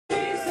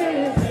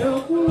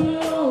help will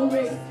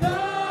always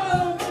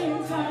come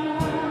in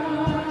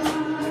time.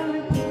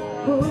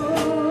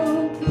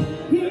 Oh,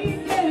 he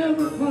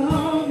never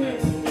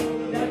promised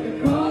that the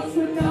cross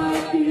would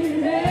not be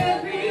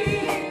heavy,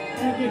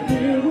 and the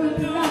hill would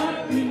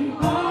not be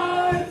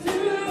hard to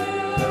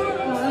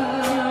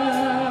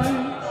climb.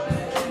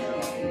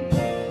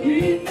 He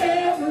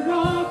never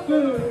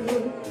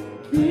offered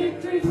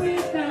victories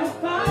without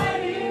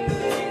fighting.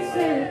 He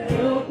said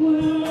help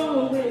will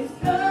always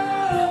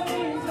come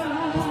in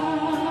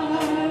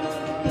time.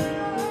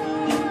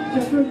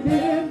 Just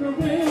remember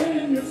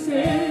when you're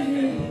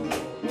standing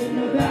in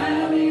the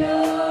valley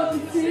of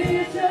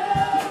decision,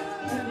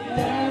 and the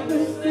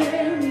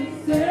adversary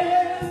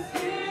says,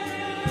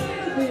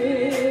 "Give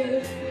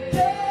it,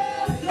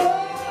 just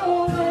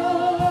hold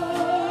on.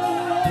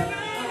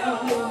 I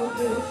will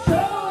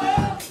show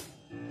up,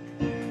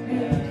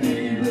 and he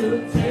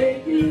will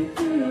take you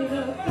through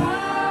the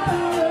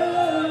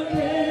fire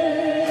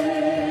again."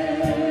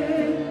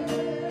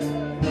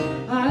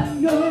 I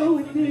know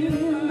within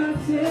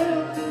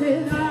myself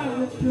that I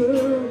was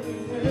surely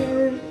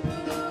hurt,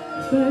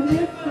 but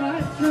if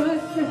I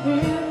trust the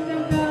hand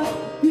of God,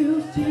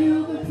 He'll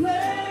shield the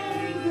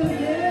flames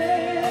again.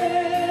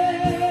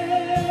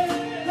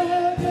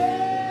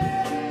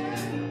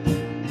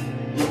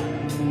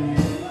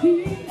 He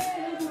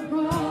never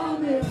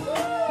promised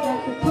that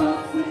the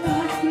cross would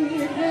not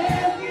get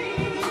heavy,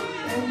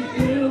 and the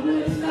hill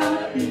would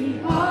not be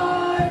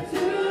hard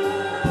to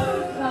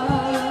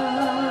climb.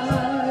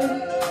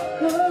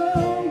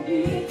 Oh,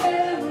 he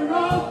never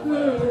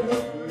offered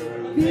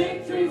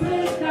victories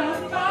without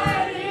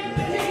fighting,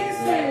 but he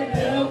said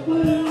help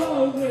will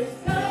always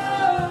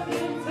come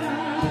in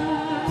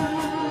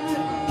time.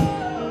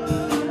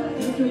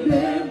 Just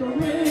remember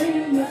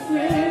when you're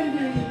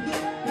standing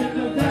in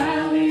the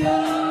valley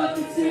of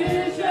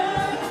decision,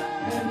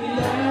 and the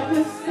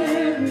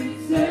adversary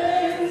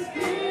says,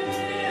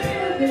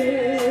 "Give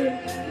it,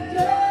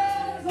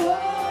 just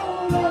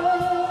hold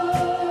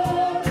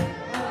on.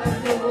 I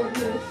know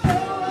you'll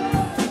show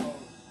up,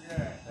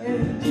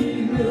 and he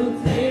will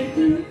take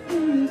you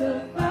through the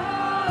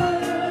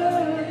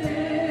fire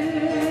again."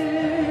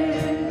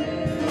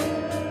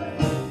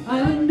 I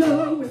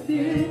know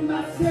within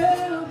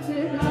myself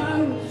that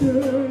I will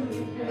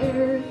surely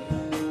perish,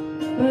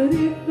 but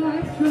if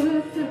I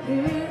trust the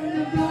hand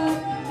of God,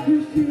 you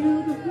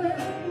shield the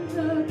flames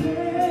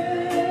again.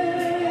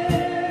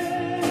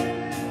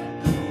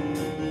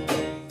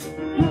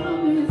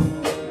 Promise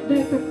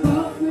that the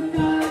cross would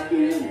not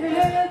get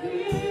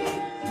heavy,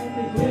 and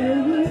the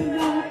hill would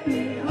not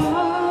be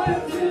hard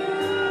to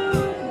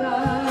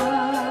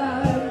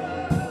climb.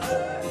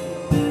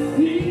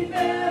 He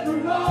never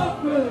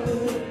offered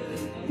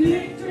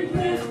victory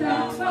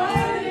without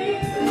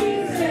fighting. He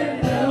said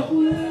help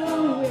will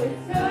always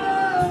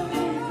come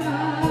in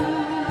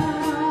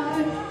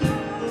time.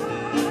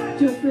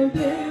 Just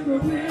remember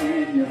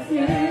when you're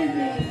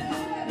standing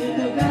in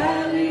the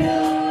valley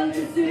of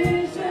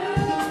decision,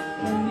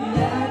 and the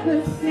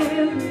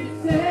adversary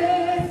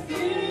says,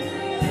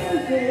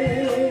 "Give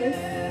it,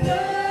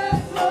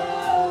 just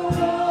hold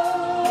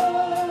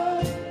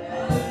on.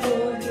 I'm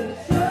going to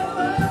show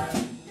up,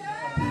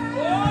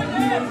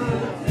 he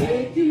will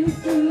take you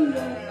through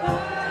the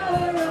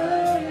fire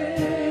again."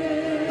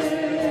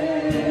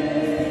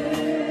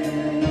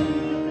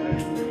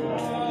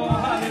 Oh,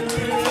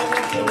 hallelujah.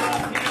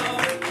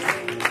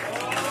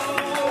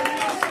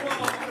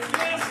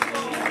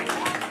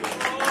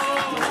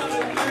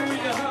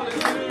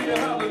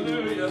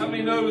 How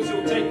many knows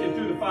He'll take you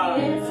through the fire?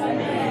 He'll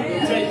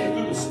take you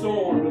through the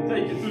storm. He'll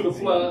take you through the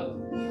flood.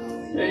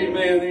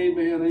 Amen,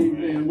 amen,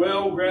 amen.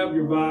 Well, grab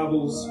your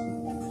Bibles.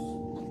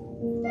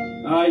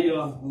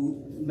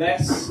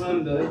 Last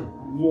Sunday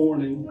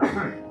morning,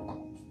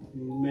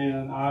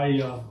 amen,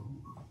 I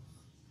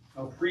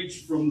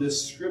preached from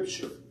this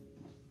scripture,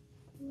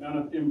 kind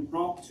of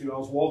impromptu. I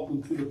was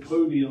walking to the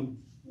podium,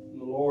 and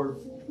the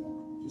Lord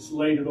just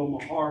laid it on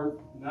my heart.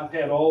 And I've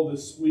had all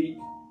this week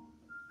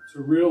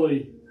to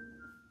really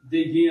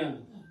dig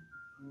in,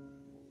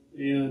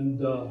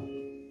 and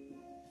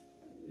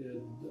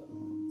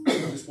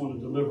I just want to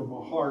deliver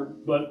my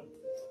heart. But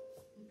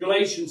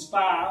Galatians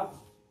 5,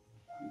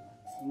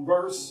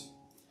 verse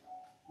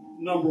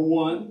number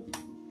 1.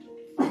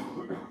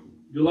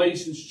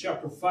 Galatians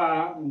chapter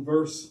 5 and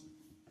verse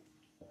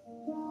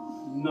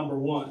number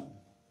 1.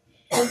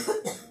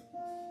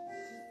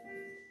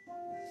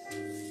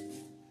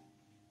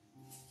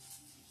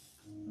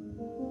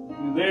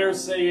 You there,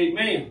 say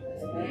amen.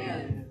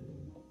 Amen.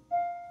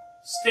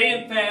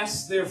 Stand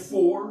fast,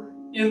 therefore,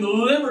 in the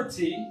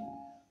liberty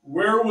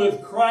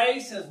wherewith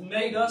Christ has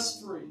made us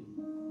free.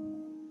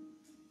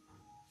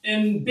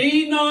 And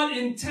be not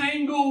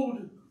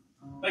entangled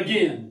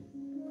again.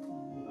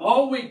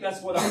 All week,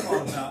 that's what I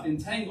thought about.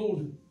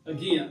 Entangled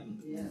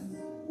again. Yes.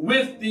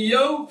 With the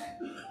yoke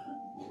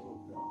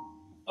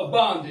of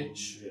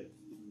bondage.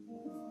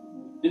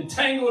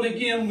 Entangled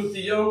again with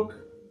the yoke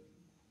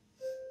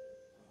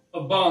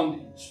of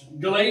bondage.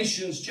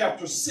 Galatians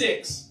chapter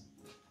 6,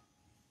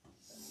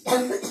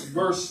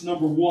 verse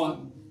number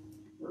 1.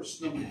 verse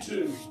number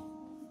 2.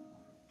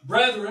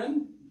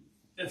 Brethren,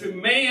 if a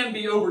man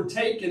be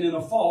overtaken in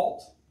a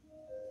fault,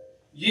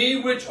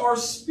 ye which are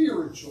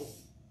spiritual.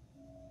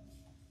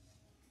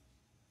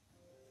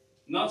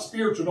 Not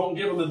spiritual, don't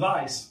give them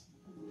advice.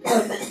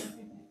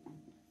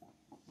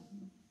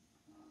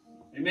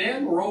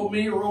 Amen? Or oh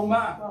me or oh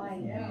my.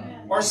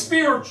 Are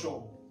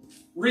spiritual.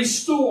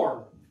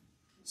 Restore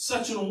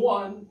such an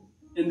one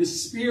in the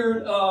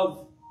spirit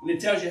of, and it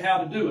tells you how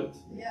to do it.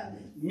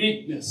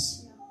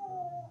 Meekness.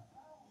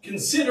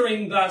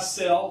 Considering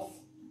thyself,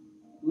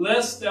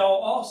 lest thou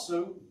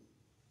also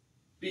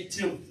be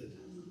tempted.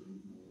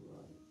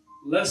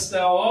 Lest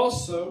thou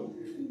also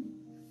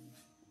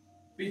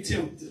be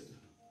tempted.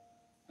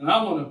 And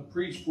I want to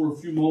preach for a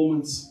few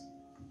moments.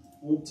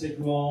 Won't take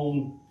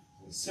long.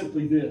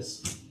 Simply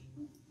this.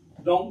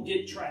 Don't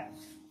get trapped.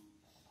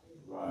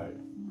 Right.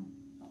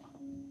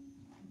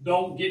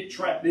 Don't get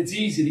trapped. It's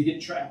easy to get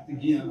trapped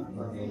again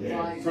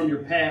from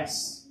your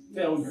past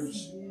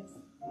failures,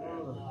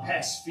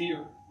 past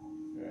fear.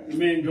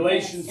 Amen.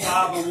 Galatians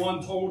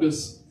 5:1 told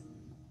us,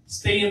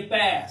 stand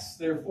fast,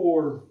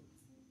 therefore,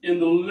 in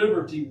the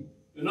liberty.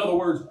 In other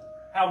words,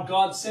 how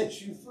God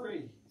sets you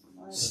free.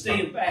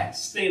 Stand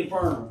fast, stand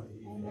firm.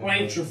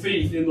 Plant your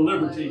feet in the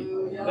liberty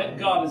that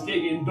God has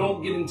given you. And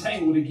don't get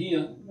entangled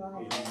again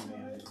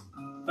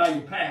by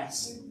your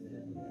past,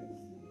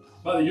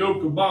 by the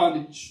yoke of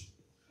bondage.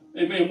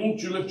 Amen.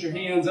 Won't you lift your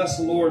hands? Ask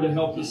the Lord to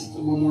help us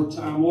one more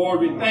time. Lord,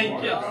 we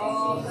thank you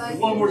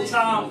one more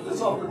time for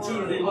this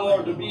opportunity,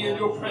 Lord, to be in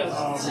your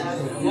presence.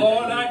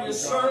 Lord, I'm your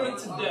servant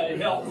today.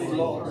 Help me,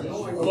 Lord.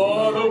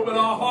 Lord, open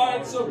our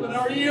hearts, open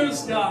our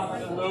ears,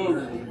 God.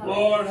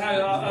 Lord,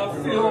 how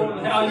I feel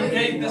and how you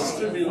gave this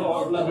to me,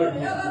 Lord.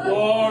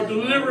 Lord,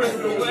 deliver it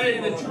the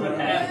way that you would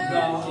have,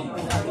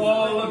 God.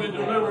 Lord, let me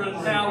deliver it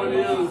how it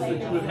is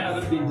that you would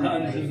have it be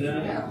done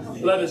today.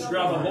 Let us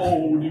grab a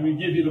hold and we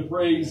give you the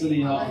praise and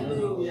the honor.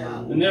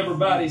 And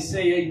everybody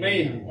say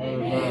amen.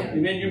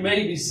 Amen. You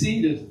may be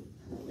seated.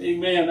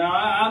 Amen.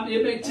 Now,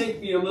 it may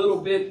take me a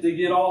little bit to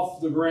get off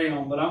the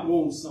ground, but I'm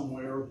going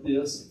somewhere with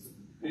this.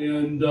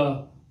 And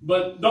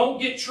but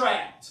don't get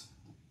trapped.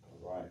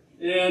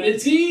 And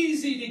it's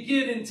easy to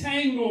get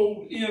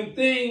entangled in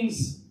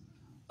things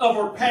of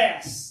our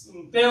past,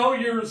 and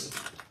failures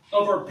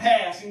of our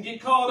past, and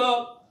get caught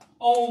up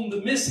on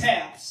the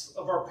mishaps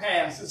of our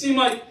past. It seems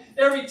like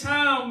every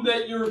time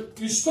that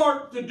you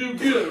start to do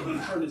good, let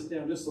me turn this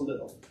down just a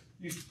little.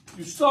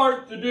 You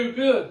start to do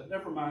good.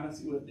 Never mind, I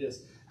see what it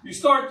is. You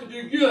start to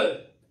do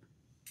good.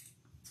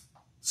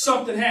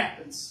 Something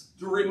happens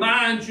to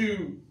remind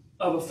you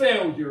of a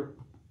failure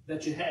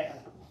that you had.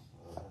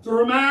 To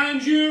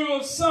remind you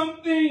of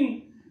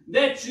something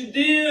that you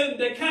did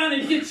that kind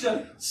of gets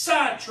you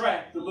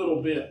sidetracked a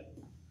little bit.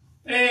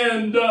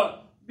 And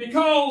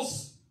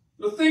because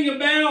the thing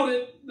about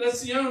it,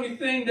 that's the only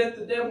thing that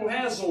the devil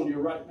has on you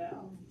right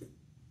now.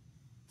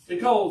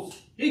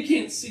 Because he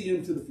can't see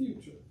into the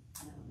future.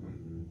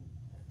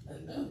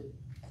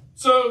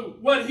 So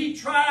what he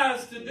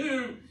tries to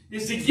do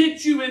is to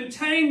get you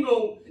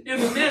entangled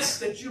in the mess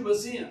that you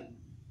was in.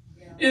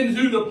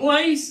 Into the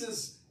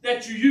places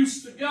that you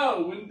used to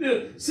go, and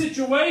the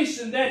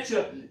situation that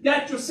you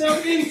got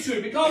yourself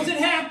into, because it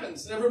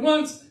happens.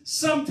 Everyone's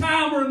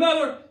sometime or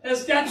another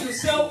has got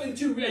yourself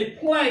into a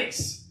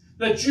place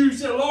that you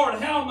say, Lord,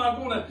 how am I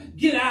going to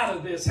get out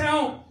of this?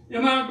 How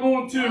am I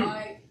going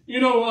to,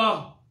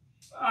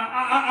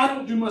 I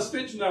don't do much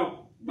fishing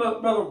now,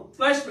 but Brother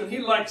Fleshman, he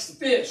likes to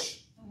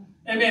fish.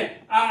 Amen.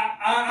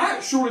 I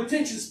have short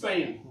attention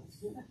span.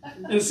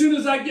 And as soon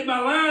as I get my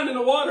line in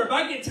the water, if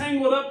I get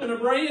tangled up in a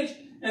branch,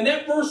 and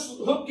that first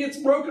hook gets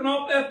broken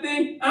off that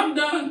thing, I'm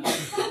done.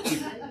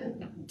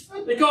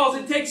 Because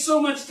it takes so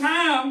much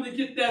time to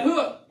get that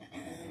hook.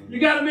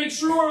 You got to make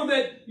sure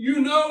that you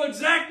know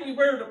exactly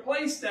where to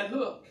place that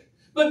hook.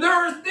 But there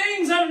are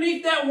things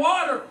underneath that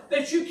water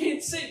that you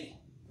can't see.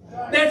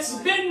 That's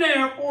been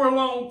there for a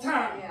long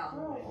time.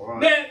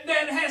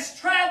 That has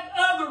trapped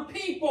other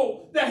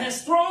people, that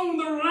has thrown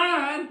their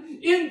line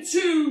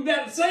into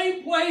that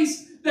same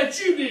place that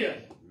you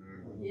did.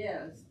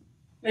 Yes.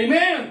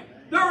 Amen.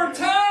 There are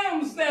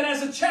times that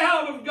as a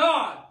child of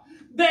God,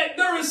 that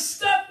there is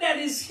stuff that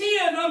is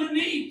hid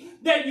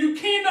underneath that you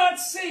cannot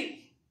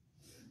see.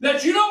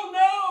 That you don't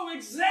know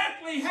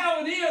exactly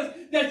how it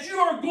is that you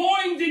are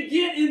going to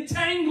get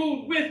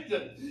entangled with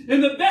it.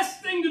 And the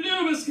best thing to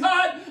do is,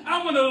 God,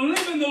 I'm going to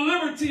live in the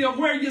liberty of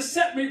where you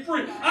set me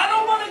free. I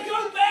don't want to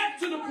go back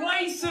to the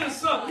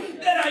places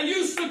that I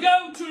used to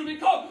go to,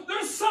 because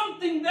there's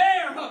something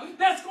there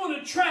that's going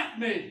to trap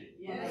me.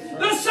 Yes.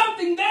 There's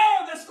something there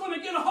that's going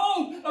to get a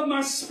hold of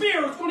my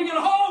spirit. It's going to get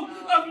a hold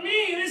of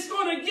me, and it's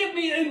going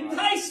to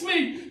entice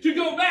me to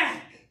go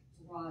back.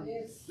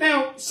 Yes.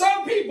 Now,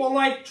 some people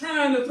like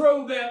trying to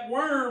throw that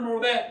worm or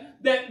that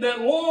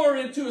lure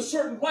into a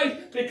certain place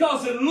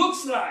because it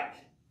looks like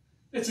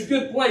it's a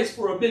good place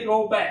for a big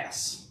old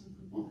bass.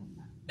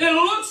 It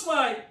looks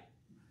like,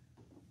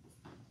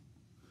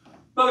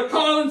 Brother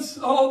Collins,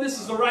 oh, this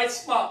is the right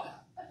spot.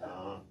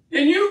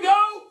 And you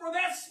go for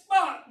that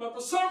spot, but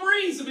for some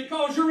reason,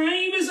 because your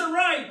aim isn't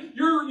right,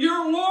 your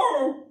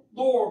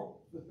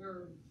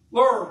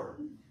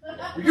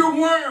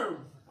worm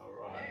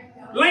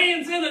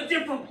lands in a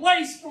different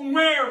place from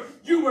where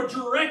you were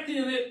directing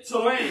it to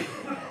land.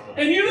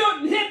 And you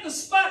don't hit the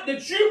spot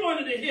that you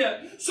wanted to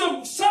hit.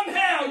 So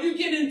somehow you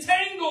get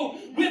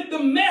entangled with the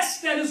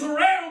mess that is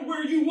around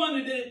where you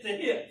wanted it to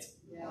hit.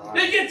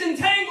 It gets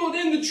entangled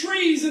in the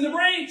trees and the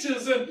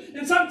branches,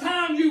 and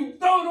sometimes you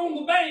throw it on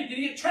the bank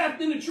and you get trapped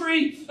in a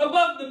tree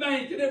above the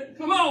bank. And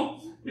come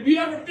on, if you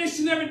ever fished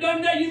and ever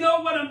done that, you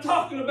know what I'm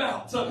talking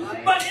about.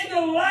 But in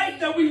the life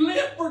that we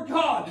live for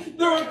God,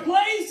 there are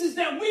places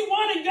that we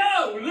want to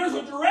go, and there's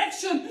a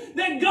direction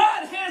that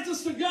God has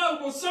us to go.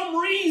 For some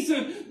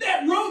reason,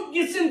 that rope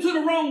gets into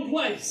the wrong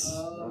place.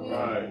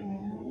 Right.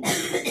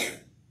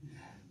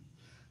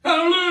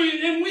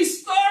 Hallelujah. And we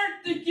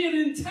start to get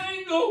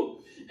entangled.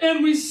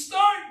 And we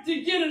start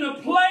to get in a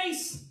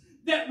place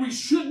that we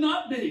should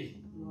not be.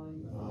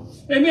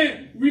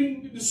 Amen.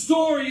 The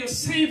story of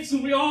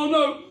Samson, we all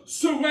know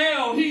so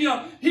well.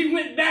 He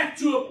went back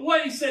to a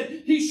place that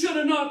he should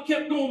have not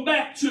kept going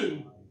back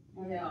to.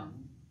 Yeah.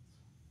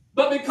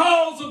 But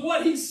because of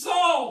what he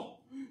saw,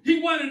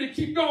 he wanted to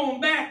keep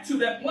going back to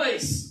that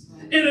place.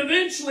 And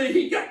eventually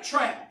he got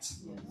trapped.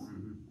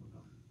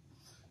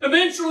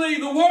 Eventually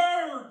the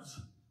words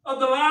of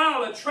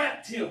Delilah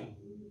trapped him.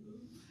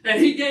 And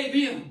he gave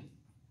in.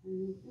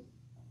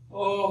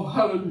 Oh,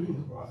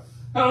 hallelujah.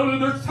 Hallelujah.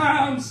 There's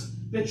times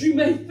that you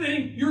may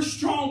think you're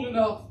strong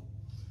enough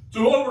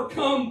to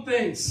overcome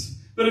things.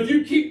 But if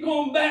you keep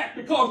going back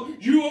because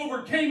you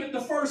overcame it the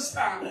first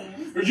time,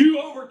 or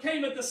you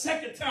overcame it the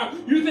second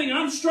time, you think,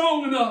 I'm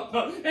strong enough.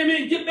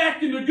 Amen. Get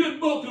back in the good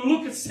book and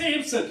look at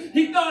Samson.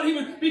 He thought he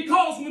would,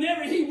 because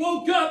whenever he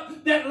woke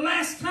up that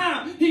last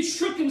time, he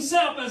shook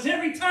himself as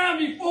every time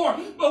before.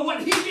 But what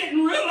he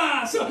didn't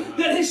realize,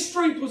 that his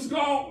strength was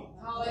gone.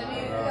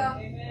 Hallelujah.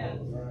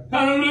 Amen.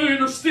 Hallelujah.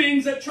 There's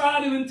things that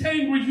try to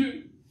entangle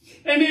you.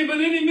 Amen. But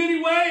in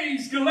many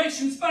ways,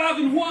 Galatians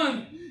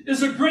 5:1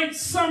 is a great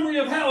summary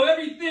of how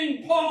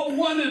everything Paul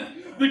wanted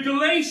the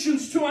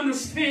Galatians to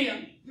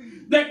understand.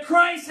 That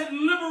Christ had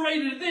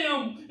liberated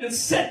them and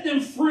set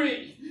them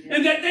free.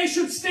 And that they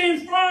should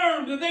stand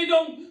firm. That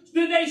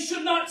they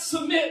should not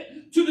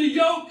submit to the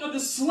yoke of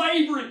the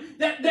slavery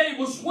that they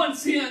was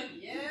once in.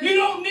 Yes. You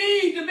don't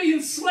need to be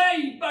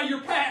enslaved by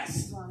your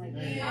past.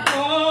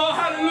 Oh,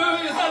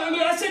 hallelujah,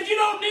 hallelujah. I said you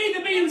don't need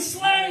to be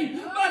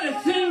enslaved by the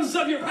things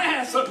of your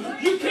past.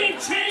 You can't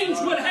change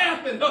what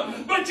happened,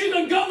 but you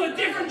can go a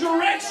different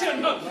direction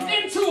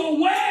into a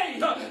way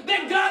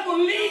that God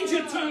will lead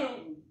you to.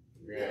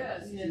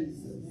 Yes.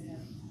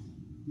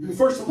 The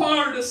first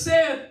part is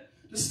said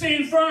to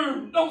stand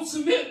firm, don't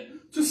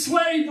submit to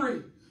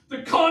slavery.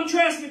 The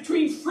contrast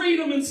between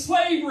freedom and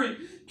slavery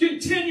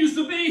continues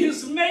to be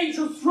his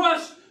major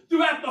thrust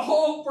throughout the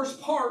whole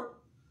first part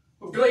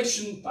of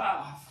Galatians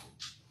 5.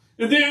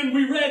 And then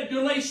we read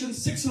Galatians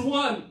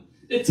 6:1.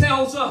 It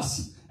tells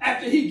us,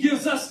 after he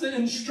gives us the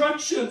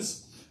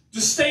instructions to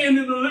stand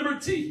in the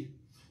liberty,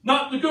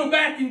 not to go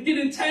back and get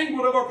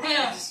entangled of our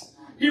past,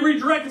 he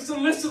redirects us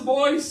and listen,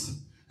 boys,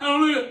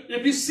 hallelujah,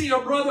 if you see a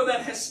brother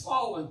that has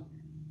fallen,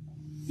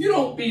 you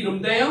don't beat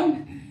him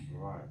down.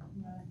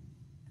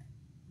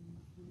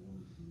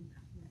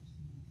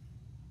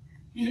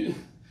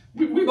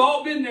 We've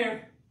all been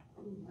there.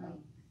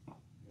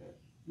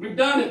 We've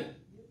done it.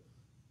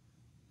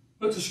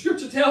 But the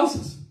scripture tells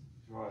us.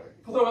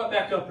 Throw that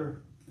back up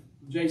there,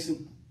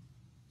 Jason.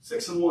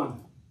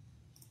 6:1.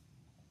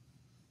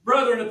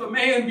 Brethren, if a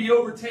man be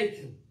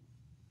overtaken,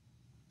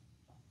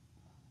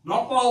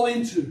 not fall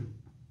into,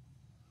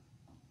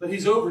 but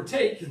he's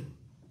overtaken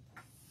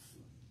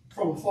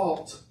from a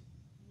fault,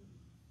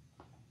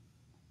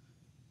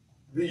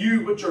 the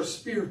you which are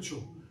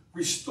spiritual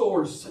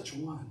restores such a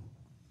one.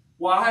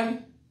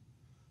 Why?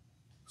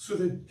 So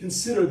that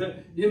consider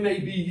that it may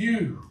be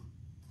you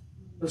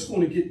that's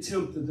going to get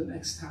tempted the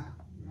next time.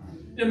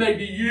 It may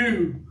be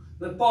you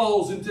that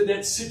falls into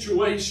that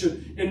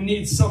situation and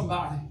needs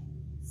somebody.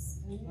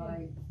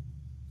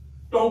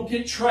 Don't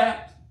get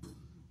trapped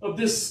of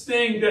this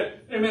thing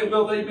that, amen,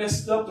 well, they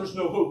messed up, there's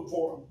no hope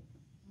for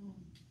them.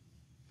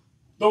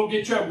 Don't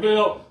get trapped,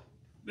 well,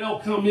 they'll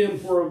come in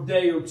for a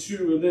day or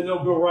two and then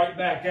they'll go right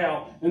back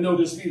out and they'll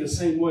just be the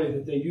same way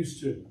that they used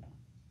to.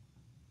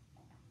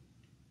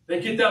 They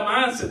get that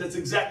mindset, that's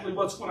exactly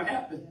what's going to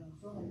happen.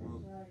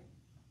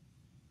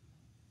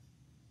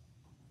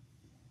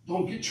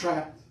 Don't get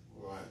trapped.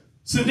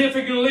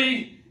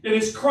 Significantly, it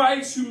is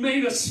Christ who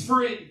made us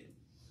free.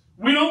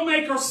 We don't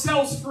make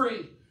ourselves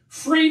free.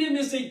 Freedom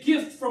is a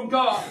gift from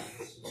God,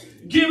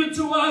 given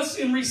to us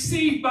and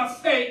received by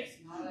faith.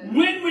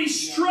 When we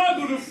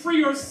struggle to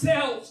free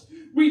ourselves,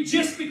 we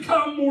just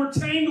become more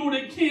tangled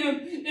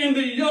again in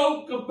the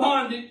yoke of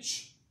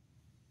bondage.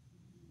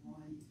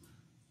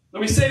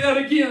 Let me say that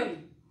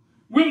again.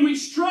 When we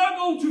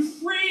struggle to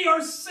free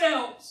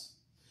ourselves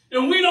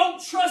and we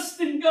don't trust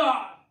in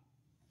God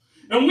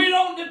and we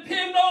don't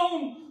depend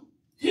on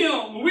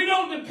Him. We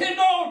don't depend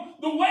on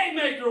the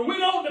Waymaker. We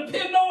don't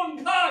depend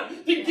on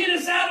God to get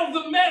us out of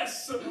the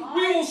mess.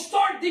 We will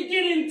start to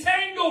get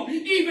entangled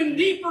even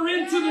deeper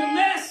into the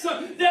mess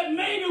that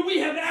maybe we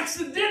have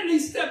accidentally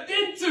stepped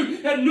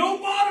into at no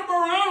fault of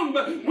our own.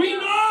 But we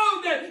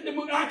know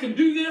that I can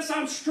do this.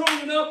 I'm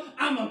strong enough.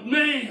 I'm a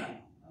man.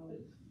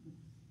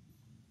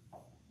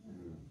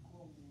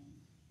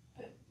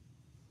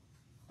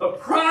 But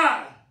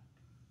pride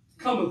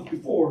cometh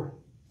before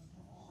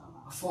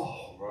a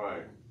fall.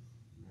 Right.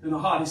 And a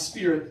haughty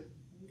spirit.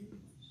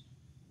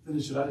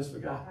 Finish it. I just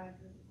forgot.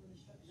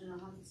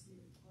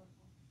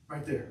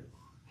 Right there.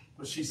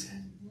 What she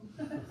said.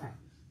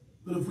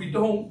 But if we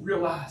don't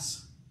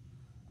realize,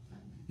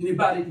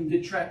 anybody can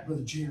get trapped,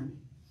 Brother Jeremy.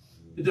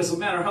 It doesn't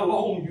matter how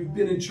long you've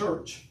been in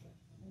church.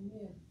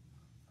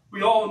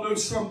 We all know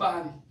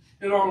somebody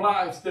in our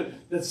lives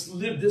that's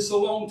lived this a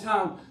long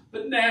time.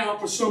 But now,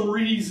 for some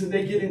reason,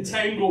 they get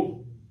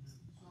entangled.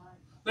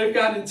 They've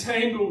got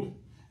entangled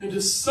into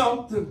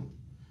something,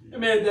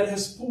 amen, that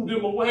has pulled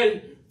them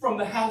away from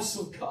the house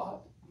of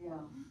God. Yeah.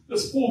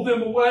 That's pulled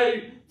them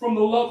away from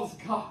the love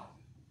of God.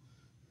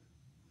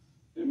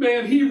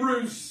 Amen.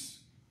 Hebrews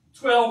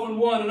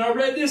 12:1, and I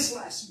read this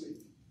last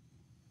week.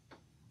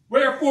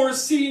 Wherefore,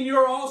 seeing you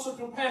are also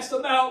compassed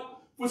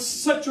about with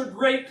such a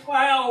great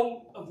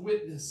cloud of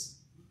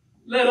witness,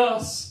 let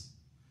us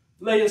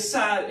lay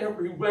aside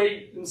every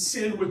weight and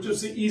sin which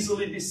does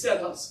easily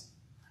beset us,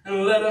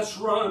 and let us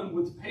run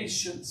with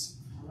patience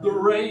the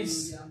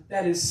race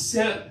that is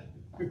set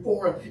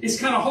before us. It's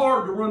kind of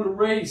hard to run a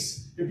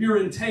race if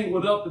you're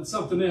entangled up in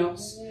something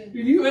else. If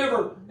you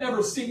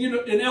ever see,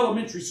 in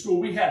elementary school,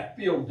 we had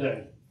field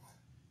day.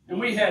 And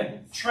we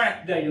had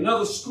track day. And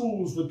other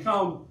schools would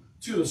come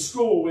to the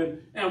school,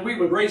 and we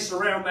would race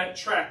around that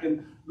track,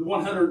 and the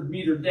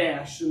 100-meter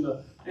dash, and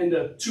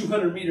the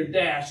 200-meter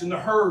dash, and the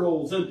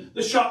hurdles, and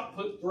the shot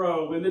put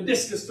throw, and the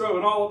discus throw,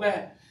 and all of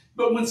that.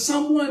 But when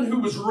someone who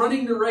was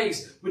running the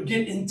race would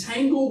get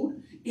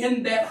entangled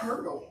in that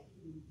hurdle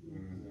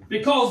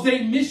because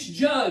they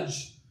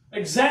misjudged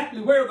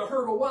exactly where the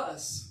hurdle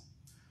was,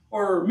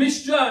 or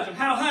misjudged of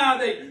how high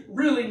they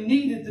really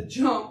needed to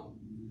jump,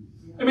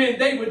 I mean,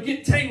 they would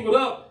get tangled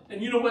up,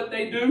 and you know what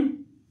they do?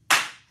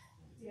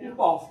 You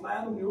fall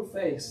flat on your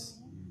face.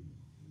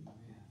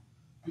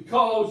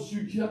 Because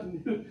you got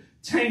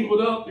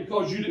tangled up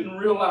because you didn't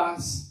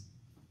realize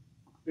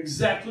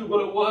exactly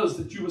what it was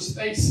that you was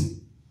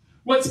facing.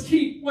 What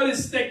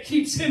is that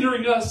keeps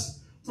hindering us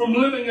from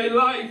living a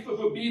life of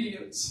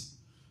obedience?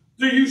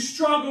 Do you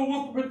struggle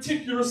with a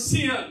particular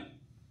sin?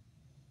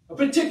 A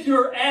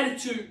particular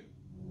attitude?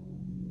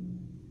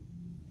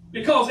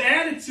 Because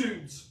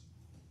attitudes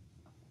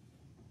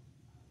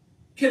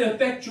can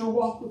affect your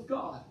walk with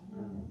God.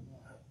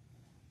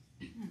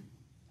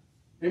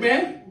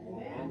 Amen?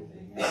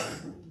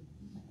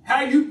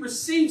 How you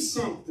perceive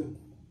something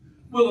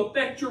will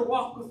affect your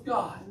walk with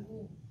God.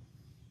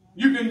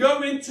 You can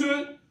go into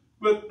it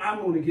with, I'm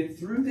going to get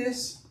through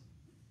this,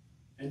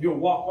 and you'll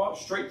walk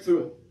straight through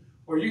it.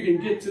 Or you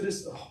can get to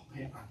this, oh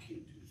man, I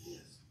can't do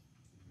this.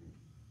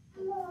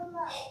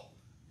 Oh,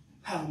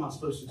 how am I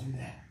supposed to do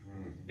that?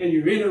 And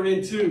you enter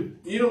into,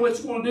 you know what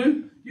you're going to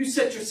do? You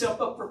set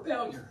yourself up for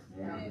failure.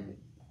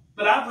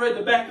 But I've read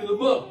the back of the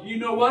book. You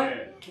know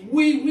what?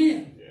 We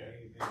win.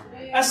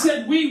 I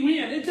said we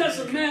win. It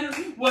doesn't matter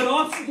what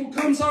obstacle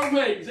comes our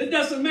ways. It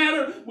doesn't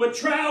matter what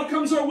trial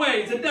comes our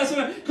ways. It doesn't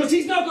matter. Because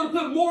He's not going to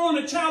put more on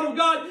a child of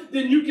God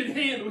than you can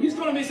handle. He's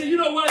going to say, you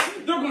know what?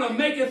 They're going to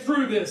make it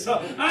through this.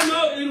 I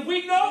know, and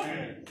we know.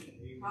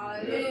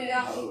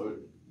 Hallelujah.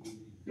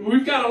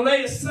 We've got to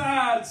lay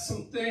aside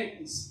some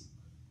things.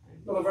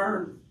 Brother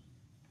Vern,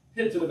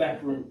 head to the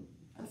back room.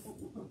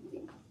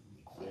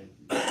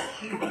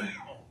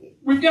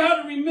 We've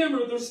got to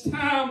remember there's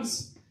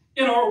times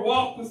in our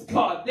walk with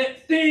God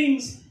that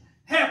things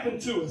happen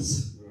to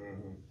us.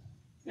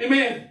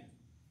 Amen.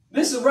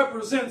 This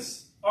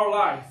represents our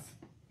life.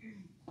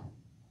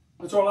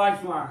 It's our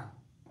lifeline.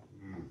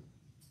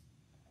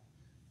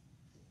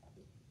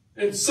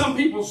 And some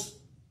people's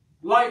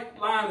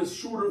lifeline is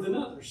shorter than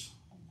others.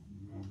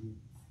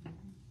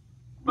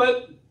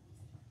 But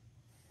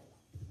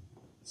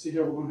see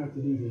how we're going to have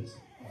to do this.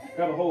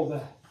 Got to hold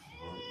that.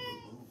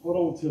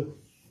 Hold on to it.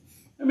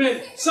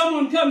 Amen.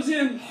 Someone comes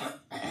in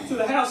to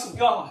the house of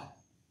God.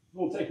 It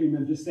won't take me a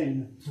minute, just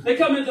stand there. They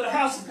come into the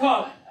house of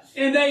God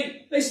and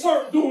they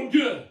start doing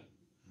good.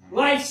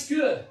 Life's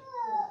good.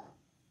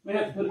 May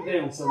have to put it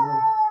down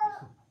somewhere.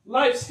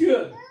 Life's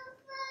good.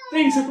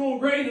 Things are going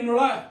great in their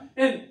life.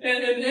 And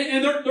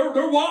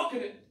they're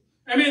walking it.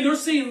 I mean, they're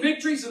seeing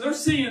victories and they're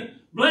seeing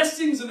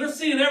blessings and they're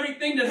seeing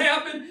everything that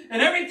happened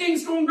and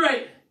everything's going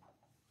great.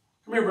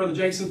 Come here, Brother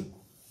Jason.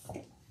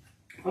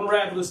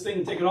 Unravel this thing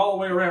and take it all the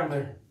way around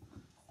there.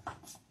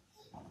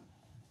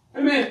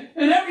 Amen.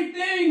 And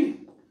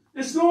everything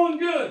is going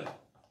good.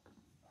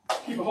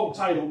 Keep a hold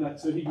tight on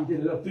that so he can get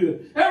it up through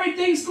it.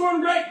 Everything's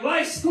going great.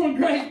 Life's going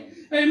great.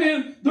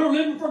 Amen. They're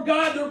living for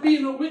God. They're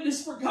being a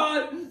witness for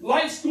God.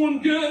 Life's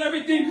going good.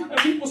 Everything.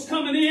 People's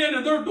coming in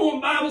and they're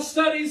doing Bible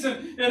studies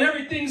and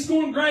everything's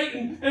going great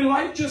and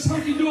life just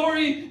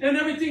hunky-dory and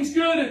everything's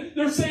good. And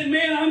they're saying,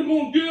 man, I'm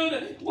going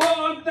good.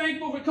 Well, I'm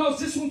thankful because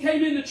this one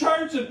came into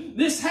church and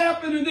this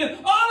happened. And then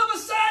all of a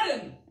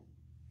sudden,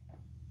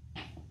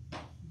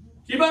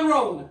 keep on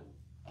rolling.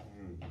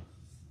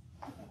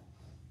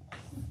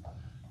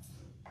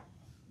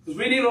 Because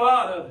we need a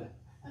lot of it.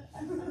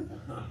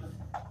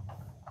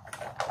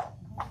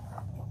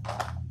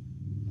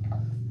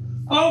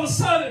 All of a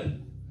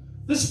sudden,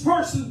 this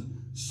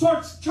person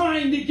starts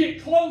trying to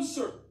get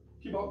closer.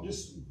 Keep on,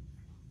 just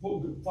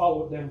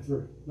follow it down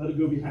through. Let it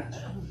go behind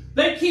you.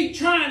 They keep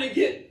trying to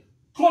get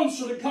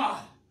closer to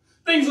God.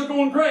 Things are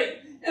going great.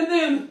 And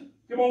then,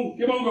 keep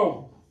on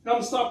going. Come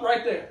and stop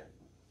right there.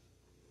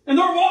 And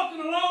they're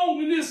walking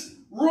along in this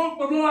rope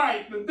of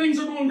light, and things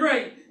are going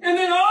great. And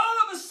then all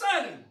of a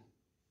sudden,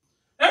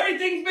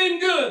 everything's been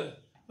good,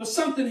 but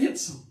something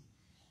hits them.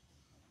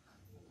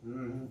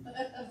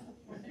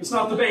 It's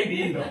not the baby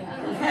either.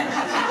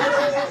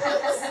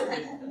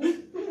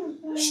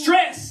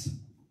 Stress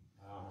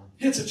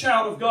hits a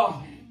child of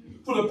God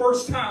for the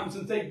first time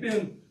since they've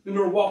been in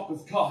their walk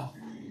with God.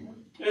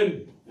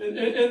 And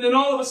then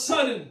all of a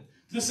sudden,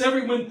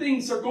 when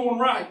things are going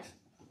right,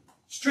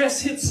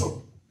 stress hits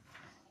them.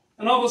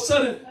 And all of a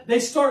sudden, they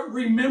start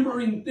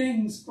remembering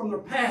things from their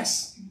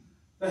past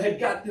that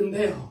had got them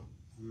down.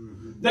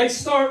 They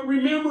start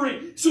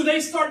remembering. So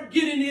they start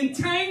getting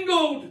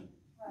entangled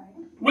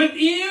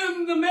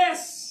within the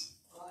mess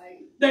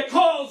that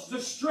caused the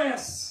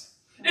stress.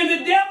 And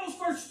the devil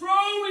starts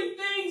throwing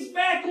things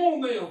back on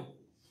them.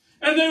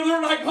 And then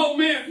they're like, oh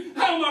man,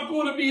 how am I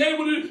going to be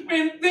able to,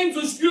 man, things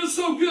was good,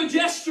 so good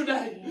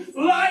yesterday.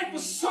 Life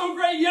was so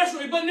great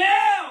yesterday. But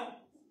now,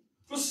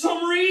 for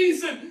some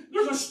reason,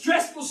 there's a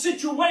stressful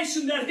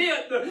situation that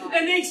hit.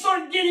 And they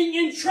start getting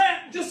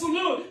entrapped just a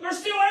little. They're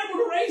still able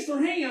to raise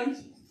their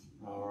hands.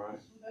 All right.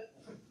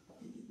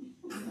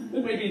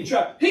 They may be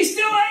entrapped. He's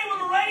still able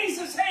to raise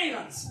his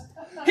hands.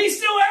 He's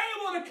still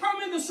able to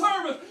come into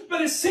service.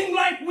 But it seemed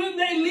like when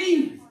they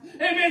leave,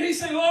 amen, he's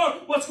saying,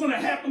 Lord, what's going to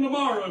happen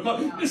tomorrow?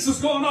 This is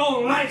going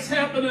on. Life's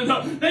happening.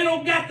 They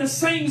don't got the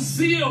same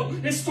zeal.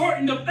 It's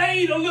starting to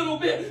fade a little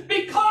bit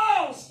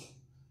because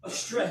of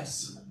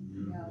stress.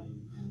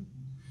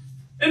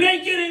 And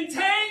they get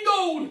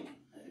entangled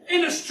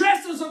in the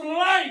stresses of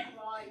life,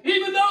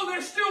 even though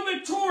they're still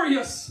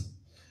victorious.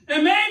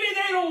 And maybe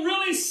they don't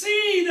really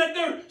see that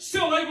they're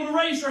still able to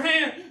raise their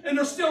hand and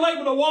they're still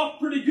able to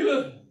walk pretty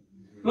good.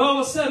 And all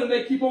of a sudden,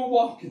 they keep on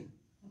walking.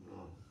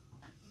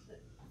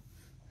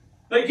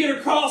 They get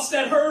across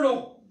that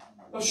hurdle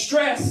of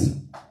stress.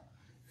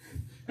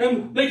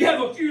 And they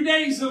have a few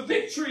days of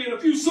victory and a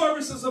few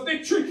services of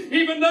victory,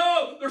 even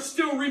though they're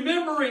still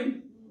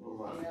remembering.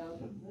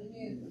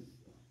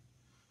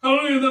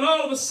 Hallelujah. Then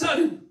all of a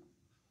sudden,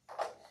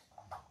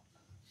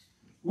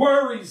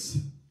 worries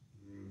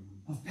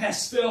of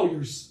past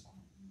failures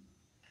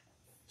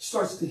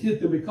starts to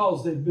hit them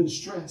because they've been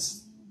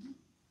stressed.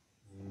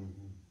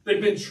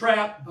 They've been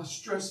trapped by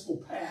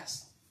stressful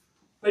past.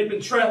 They've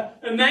been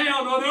trapped. And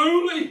now not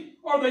only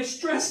are they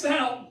stressed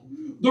out,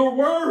 they're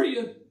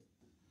worrying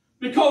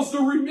because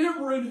they're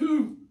remembering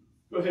who.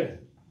 Go ahead.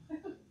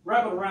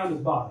 Wrap it around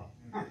his body.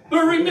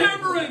 They're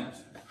remembering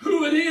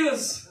who it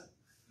is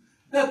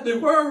that they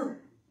were.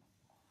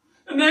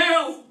 And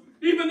now,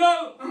 even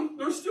though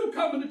they're still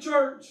coming to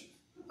church,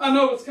 I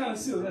know it's kind of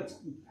silly.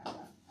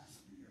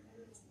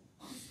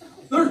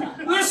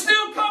 They're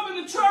still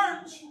coming to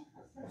church.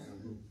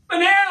 But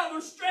now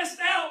they're stressed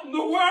out and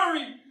they're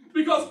worried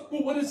because,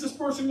 well, what is this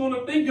person going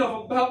to think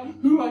of about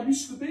who I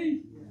used to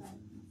be?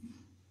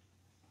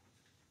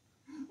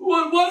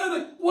 What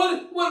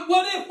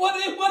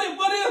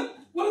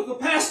if the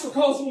pastor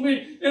calls on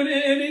me and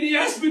he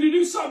asks me to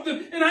do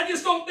something and I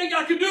just don't think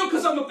I can do it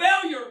because I'm a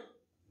failure?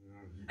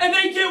 And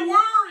they get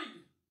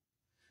worried.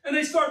 And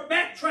they start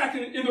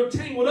backtracking and they're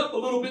tangled up a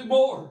little bit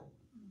more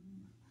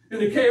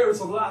in the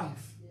cares of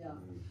life.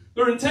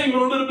 They're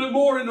entangled a little bit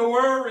more in the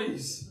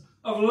worries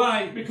of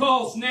life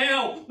because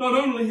now not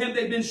only have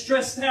they been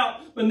stressed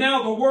out, but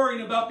now they're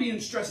worrying about being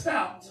stressed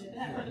out.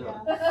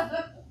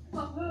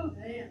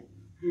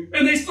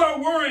 And they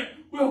start worrying,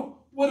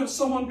 well, what if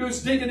someone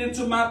goes digging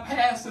into my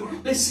past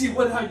and they see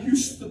what I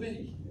used to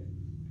be?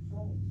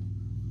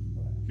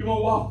 Come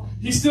on, walk.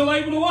 He's still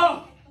able to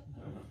walk.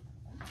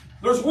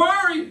 There's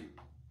worry.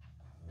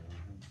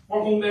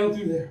 Walk on down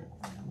through there.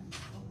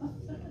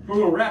 We're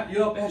going to wrap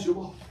you up as you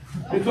walk.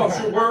 Because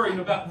you're worrying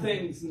about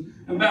things and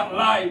about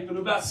life and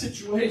about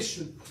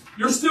situation.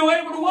 You're still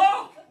able to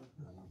walk.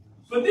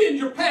 But then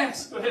your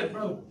past. Go ahead,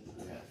 brother.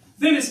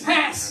 Then it's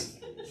past.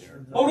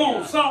 Hold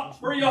on.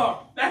 Stop where you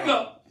are. Back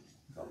up.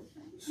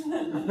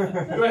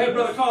 Go ahead,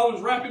 Brother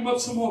Collins. Wrap him up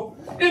some more.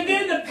 And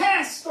then the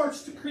past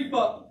starts to creep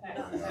up.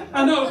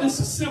 I know this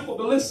is simple,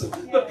 but listen.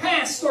 The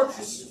past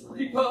starts to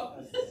creep up.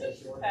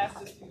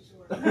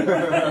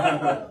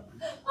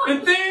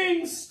 And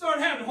things start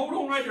happening. Hold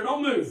on right there.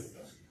 Don't move.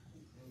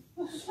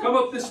 Come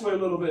up this way a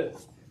little bit.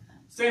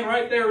 Stand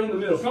right there in the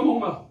middle. Come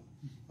on up.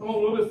 Come on a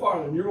little bit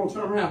farther, and you're going to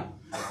turn around.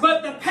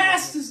 But the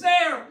past is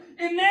there,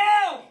 and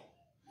now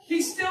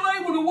he's still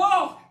able to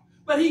walk,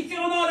 but he's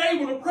still not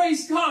able to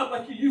praise God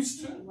like he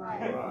used to.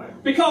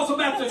 Right. Because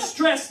about the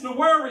stress and the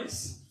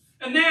worries.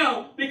 And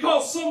now,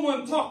 because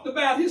someone talked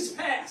about his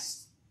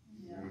past,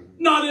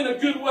 not in a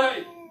good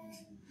way.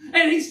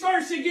 And he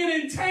starts to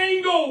get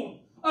entangled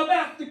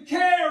about the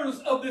cares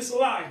of this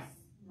life.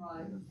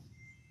 Right.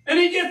 And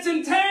he gets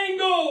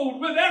entangled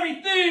with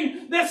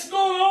everything that's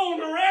going on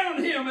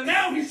around him. And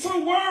now he's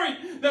so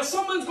worried that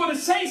someone's going to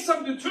say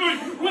something to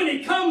him when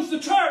he comes to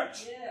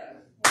church. Yeah.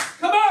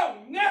 Come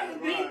on. Now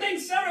he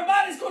thinks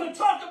everybody's going to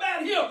talk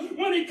about him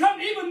when he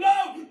comes, even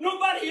though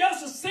nobody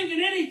else is thinking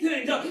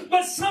anything.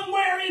 But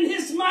somewhere in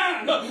his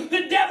mind,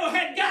 the devil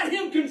had got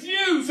him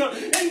confused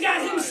and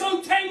got him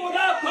so tangled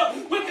up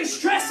with the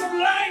stress of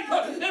life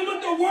and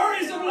with the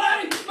worries of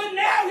life. But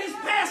now his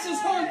past is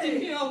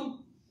haunting him.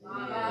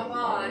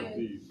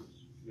 Jesus.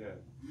 Yeah.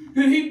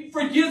 And he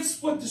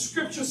forgets what the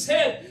scripture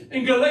said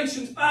in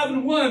Galatians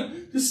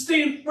 5:1, to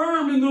stand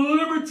firm in the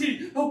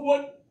liberty of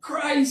what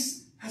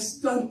Christ has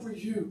done for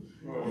you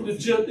in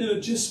a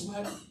just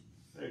way.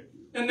 Thank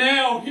you. And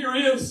now here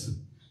he is.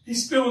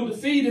 He's feeling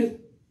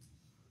defeated.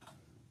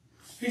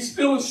 He's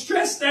feeling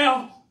stressed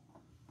out.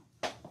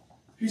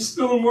 He's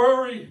feeling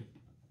worried.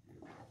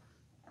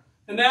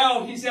 And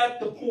now he's at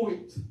the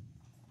point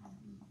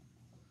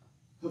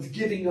of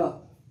giving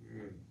up.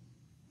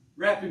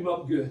 Wrap him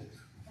up good.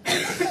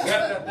 Wrap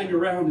that thing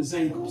around his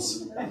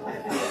ankles.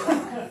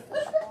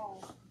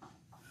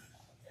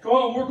 Come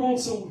on, we're going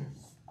somewhere.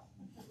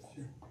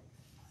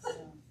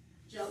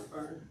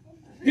 Jumper.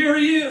 Here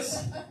he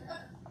is.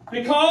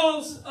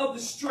 Because of the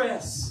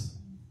stress.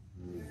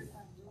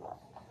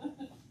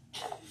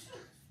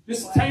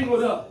 Just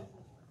tangle it up.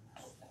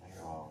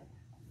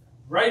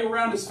 Right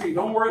around his feet.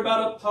 Don't worry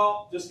about up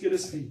top. Just get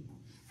his feet.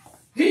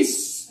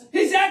 He's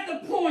at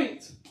the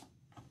point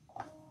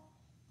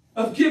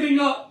of giving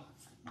up.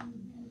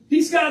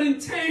 He's got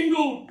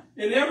entangled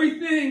in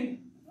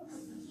everything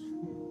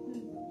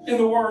in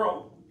the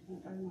world.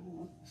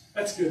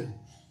 That's good.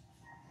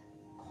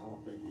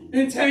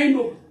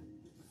 Entangled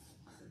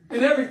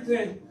in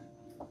everything.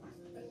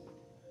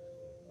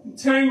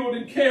 Entangled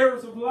in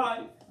cares of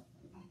life.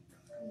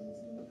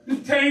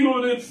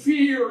 Entangled in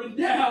fear and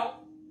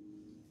doubt.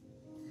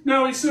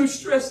 Now he's so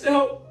stressed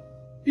out,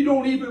 he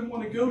don't even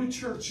want to go to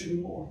church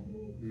anymore.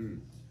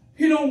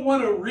 He don't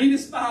want to read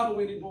his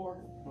Bible anymore.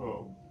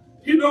 Oh.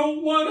 He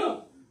don't want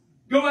to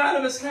go out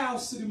of his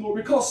house anymore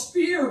because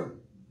fear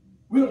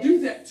will do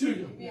that to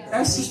you. Yes.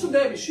 Ask Sister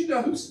Debbie, she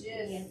knows.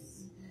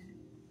 Yes.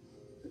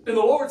 And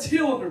the Lord's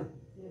healing her.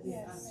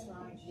 Yes.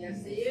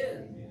 Yes, he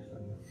is.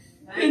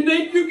 And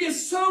then you get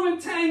so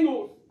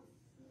entangled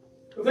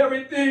with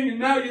everything, and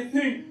now you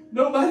think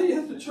nobody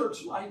at the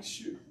church likes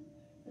you.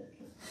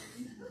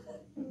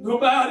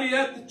 Nobody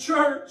at the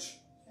church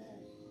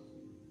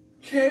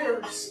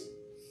cares.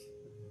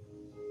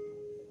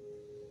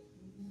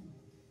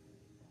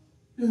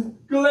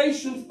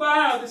 Galatians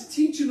 5 is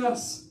teaching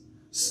us,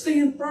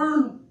 stand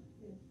firm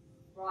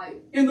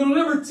Right. in the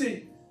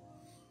liberty.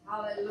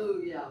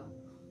 Hallelujah.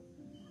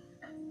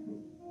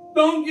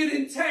 Don't get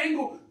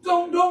entangled.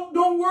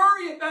 Don't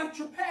worry about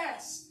your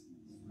past.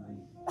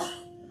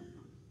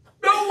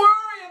 Don't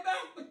worry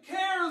about the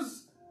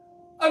cares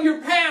of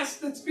your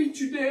past that's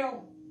beat you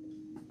down.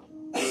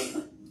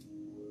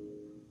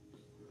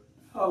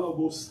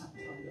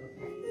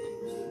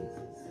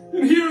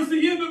 And here's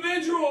the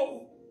individual.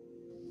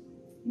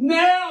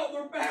 Now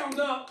they're bound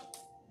up.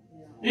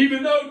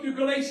 Even though through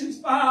Galatians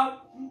 5,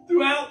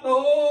 throughout the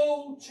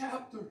whole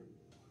chapter,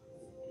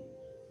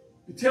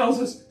 it tells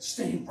us,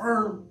 stand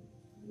firm.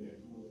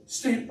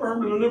 Stand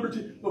firm in the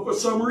liberty. But for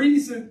some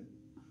reason,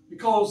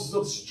 because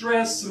of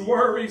stress and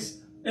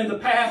worries in the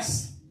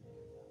past,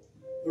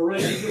 they're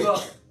ready to give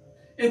up.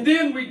 And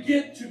then we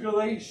get to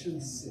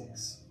Galatians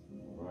 6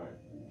 Right.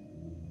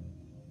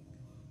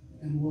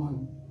 and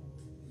 1.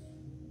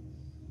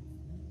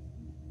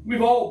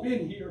 We've all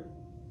been here.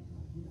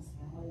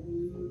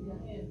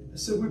 I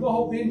said, we've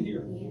all been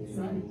here.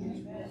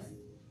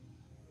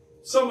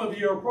 Some of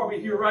you are probably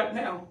here right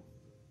now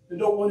and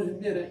don't want to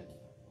admit it.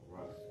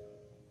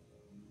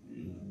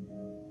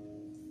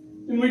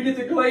 And we get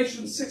to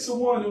Galatians 6 and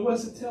 1, and what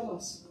does it tell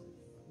us?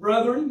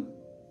 Brethren,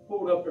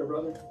 hold up there,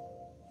 brother.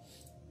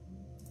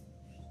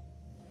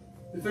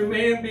 If a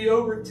man be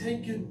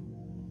overtaken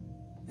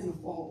in a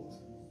fault,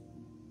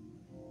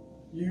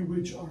 you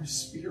which are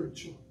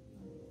spiritual.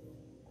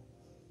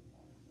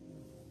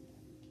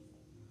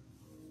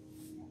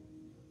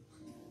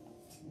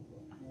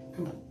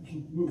 Come on,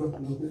 move up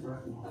a little bit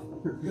right now.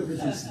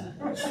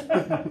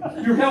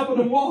 You're helping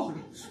them walk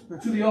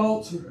to the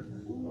altar.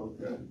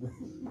 Okay.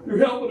 You're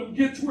helping them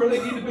get to where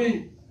they need to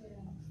be.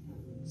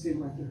 See it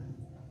right there.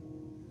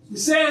 It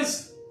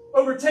says,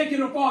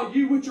 overtaking a fault,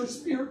 you which are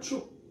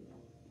spiritual.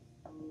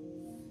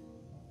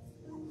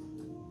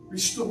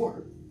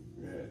 Restore.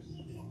 Yes.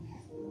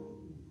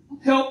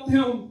 Help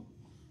them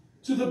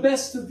to the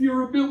best of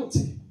your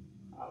ability.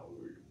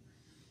 Hallelujah.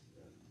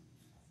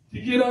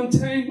 to get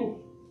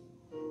untangled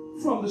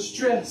from the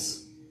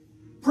stress.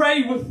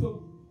 Pray with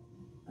them.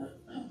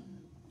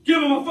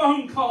 Give them a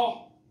phone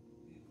call.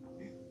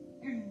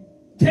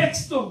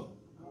 Text them.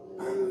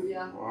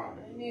 Hallelujah.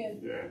 Right.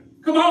 Yeah.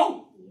 Come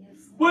on.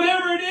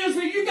 Whatever it is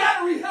that you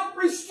got to help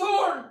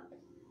restore.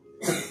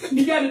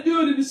 You got to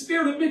do it in the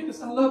spirit of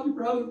meekness. I love you,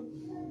 brother.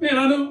 Man,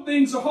 I know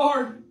things are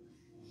hard.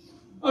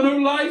 I know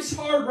life's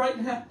hard right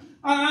now.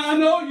 I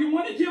know you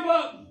want to give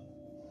up.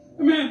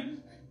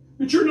 Amen.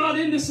 But you're not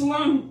in this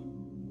alone.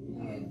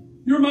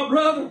 You're my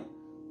brother.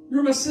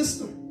 You're my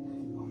sister.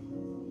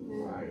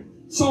 Right.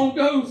 Song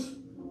goes.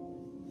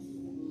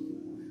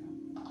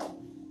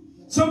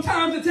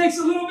 Sometimes it takes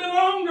a little bit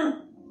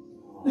longer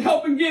to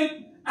help them get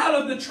out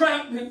of the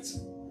trapment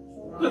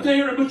that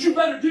they are in. But you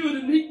better do it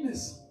in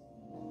meekness.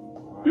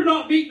 You're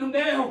not beating them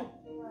down.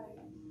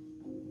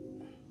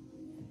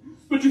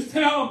 But just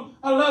tell them,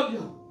 I love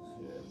you.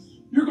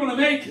 You're going to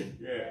make it.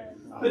 Yeah.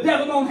 The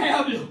devil don't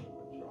have you.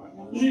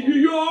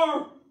 You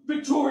are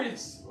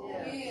victorious.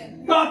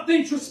 God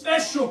thinks you're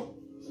special.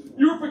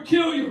 You're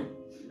peculiar.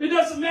 It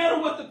doesn't matter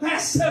what the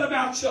past said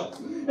about you.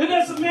 It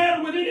doesn't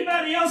matter what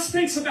anybody else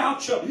thinks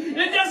about you.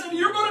 It doesn't.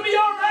 You're going to be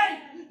all right.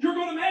 You're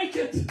going to make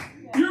it.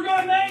 You're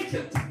going to make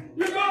it.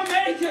 You're going to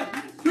make it.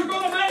 You're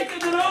going to make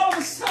it. And all of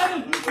a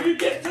sudden, you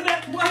get to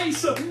that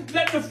place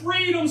that the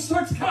freedom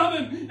starts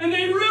coming, and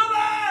they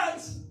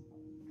realize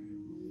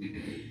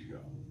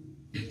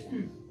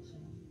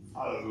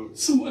Hallelujah.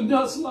 someone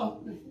does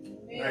love me.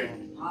 Thank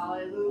you.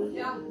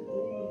 Hallelujah.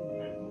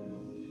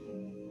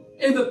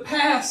 In the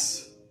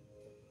past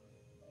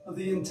of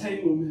the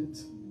entanglement,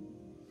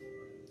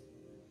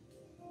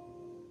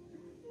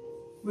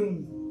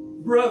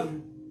 when, brother,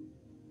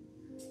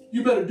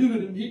 you better do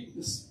it in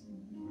meekness,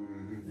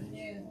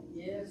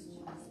 Yes.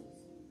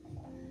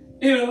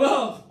 in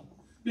love,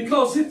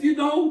 because if you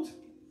don't,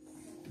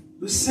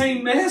 the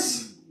same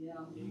mess, Yeah.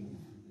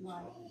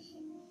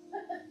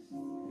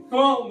 come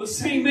on, the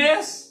same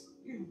mess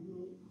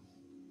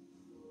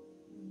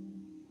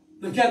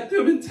that got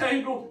them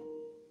entangled,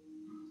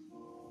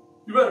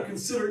 you better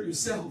consider it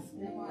yourself.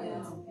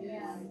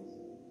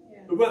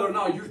 But whether or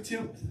not you're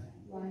tempted,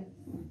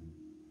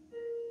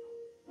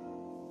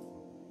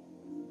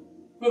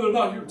 whether or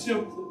not you're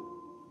tempted.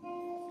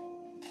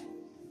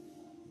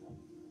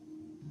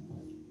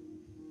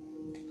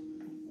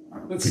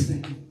 Let's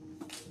think.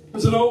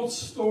 There's an old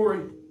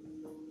story.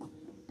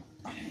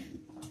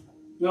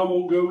 And I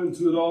won't go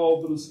into it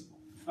all, but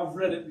I've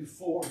read it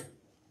before.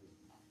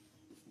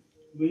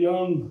 The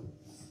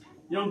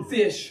young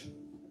fish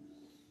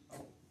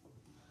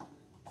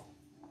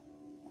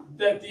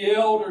that the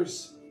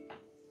elders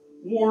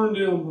warned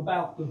them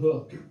about the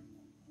hook.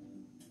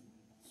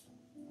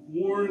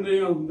 Warned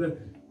them that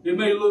it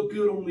may look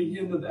good on the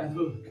end of that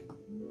hook,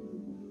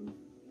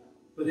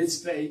 but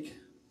it's fake.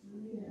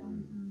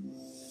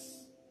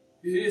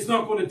 It's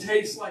not going to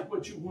taste like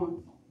what you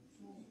want.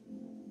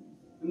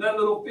 And that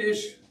little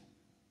fish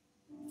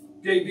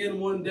gave in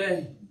one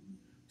day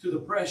to the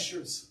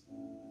pressures.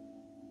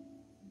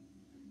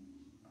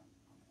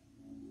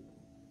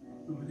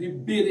 When he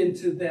bit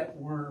into that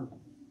worm,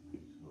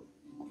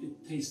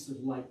 it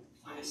tasted like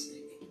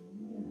plastic.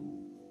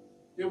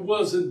 It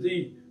wasn't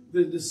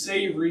the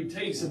savory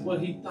taste of what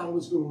he thought it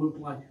was going to look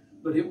like,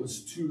 but it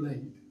was too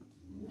late.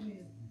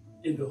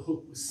 And the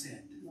hook was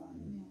set.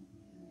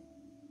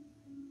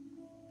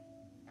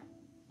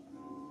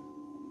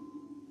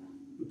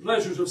 The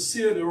pleasures of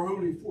sin are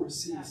only for a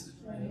season.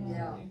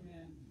 Yeah.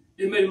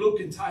 It may look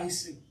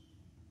enticing.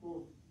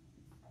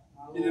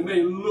 And it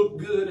may look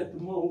good at the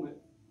moment.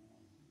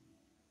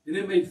 And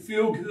it may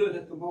feel good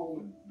at the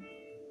moment.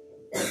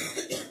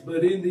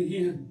 But in the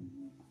end,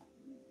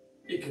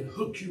 it can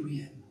hook you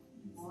in.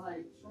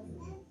 Right.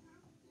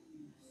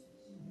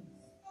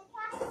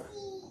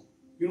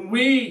 And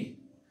we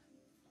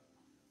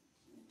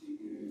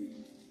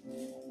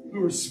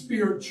who are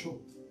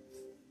spiritual,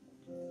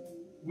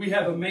 we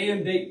have a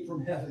mandate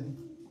from heaven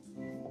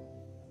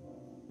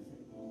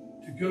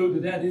to go to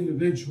that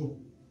individual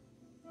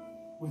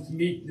with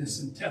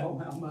meekness and tell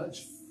them how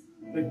much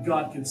that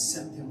God can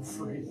set them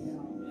free.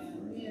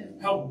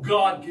 How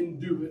God can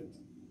do it.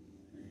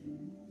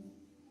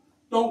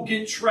 Don't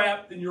get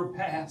trapped in your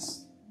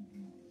past.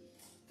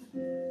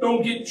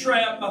 Don't get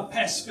trapped by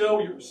past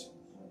failures.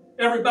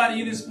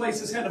 Everybody in this place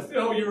has had a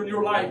failure in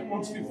your life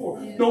once before.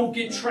 Don't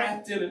get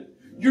trapped in it.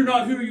 You're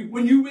not who you...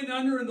 When you went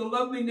under in the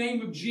lovely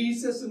name of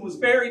Jesus and was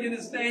buried in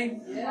His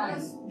name,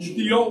 Yes.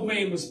 the old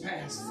man was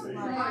past.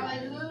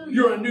 Hallelujah.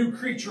 You're a new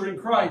creature in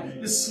Christ.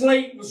 The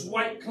slate was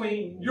wiped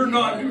clean. You're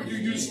not who you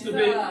used to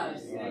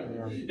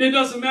be. It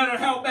doesn't matter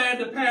how bad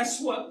the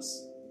past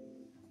was.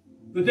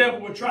 The devil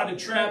will try to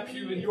trap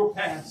you in your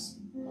past.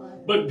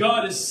 But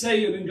God is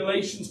saying in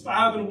Galatians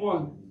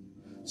 5:1,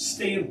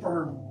 stand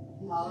firm.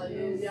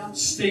 Hallelujah.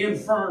 Stand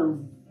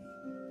firm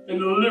in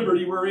the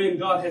liberty wherein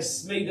God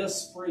has made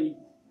us free.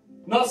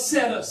 Not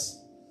set us,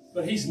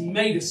 but He's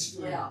made us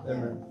free. Yeah.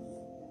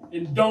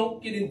 And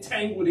don't get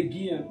entangled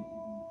again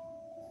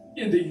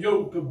in the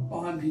yoke of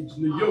bondage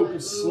and the yoke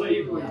of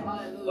slavery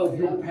of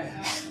your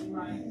past.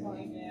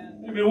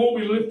 Amen. Won't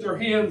we lift our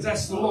hands,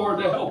 ask the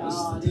Lord to help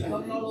us today?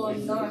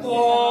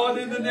 Lord,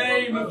 in the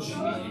name of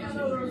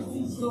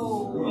Jesus.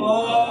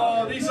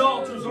 Oh, these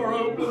altars are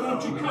open.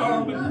 Won't you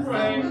come and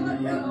pray?